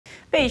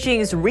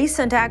Beijing's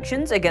recent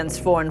actions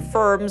against foreign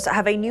firms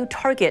have a new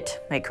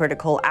target, a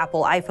critical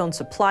Apple iPhone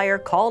supplier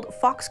called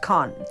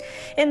Foxconn.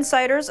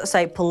 Insiders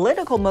cite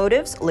political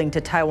motives linked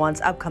to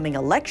Taiwan's upcoming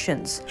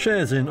elections.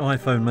 Shares in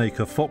iPhone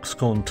maker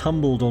Foxconn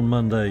tumbled on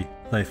Monday.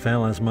 They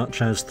fell as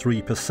much as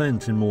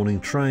 3% in morning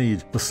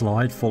trade. The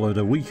slide followed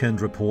a weekend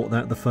report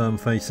that the firm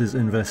faces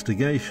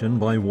investigation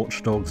by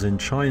watchdogs in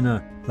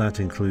China.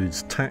 That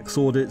includes tax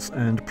audits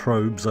and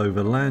probes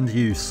over land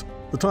use.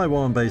 The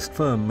Taiwan-based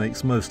firm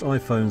makes most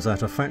iPhones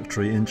at a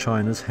factory in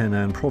China's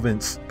Henan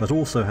province, but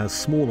also has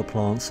smaller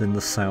plants in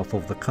the south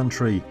of the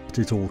country.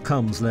 It all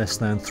comes less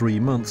than 3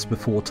 months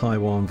before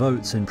Taiwan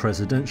votes in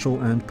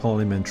presidential and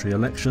parliamentary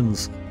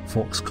elections.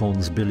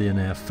 Foxconn's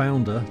billionaire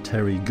founder,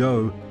 Terry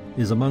Gou,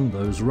 is among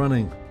those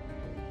running.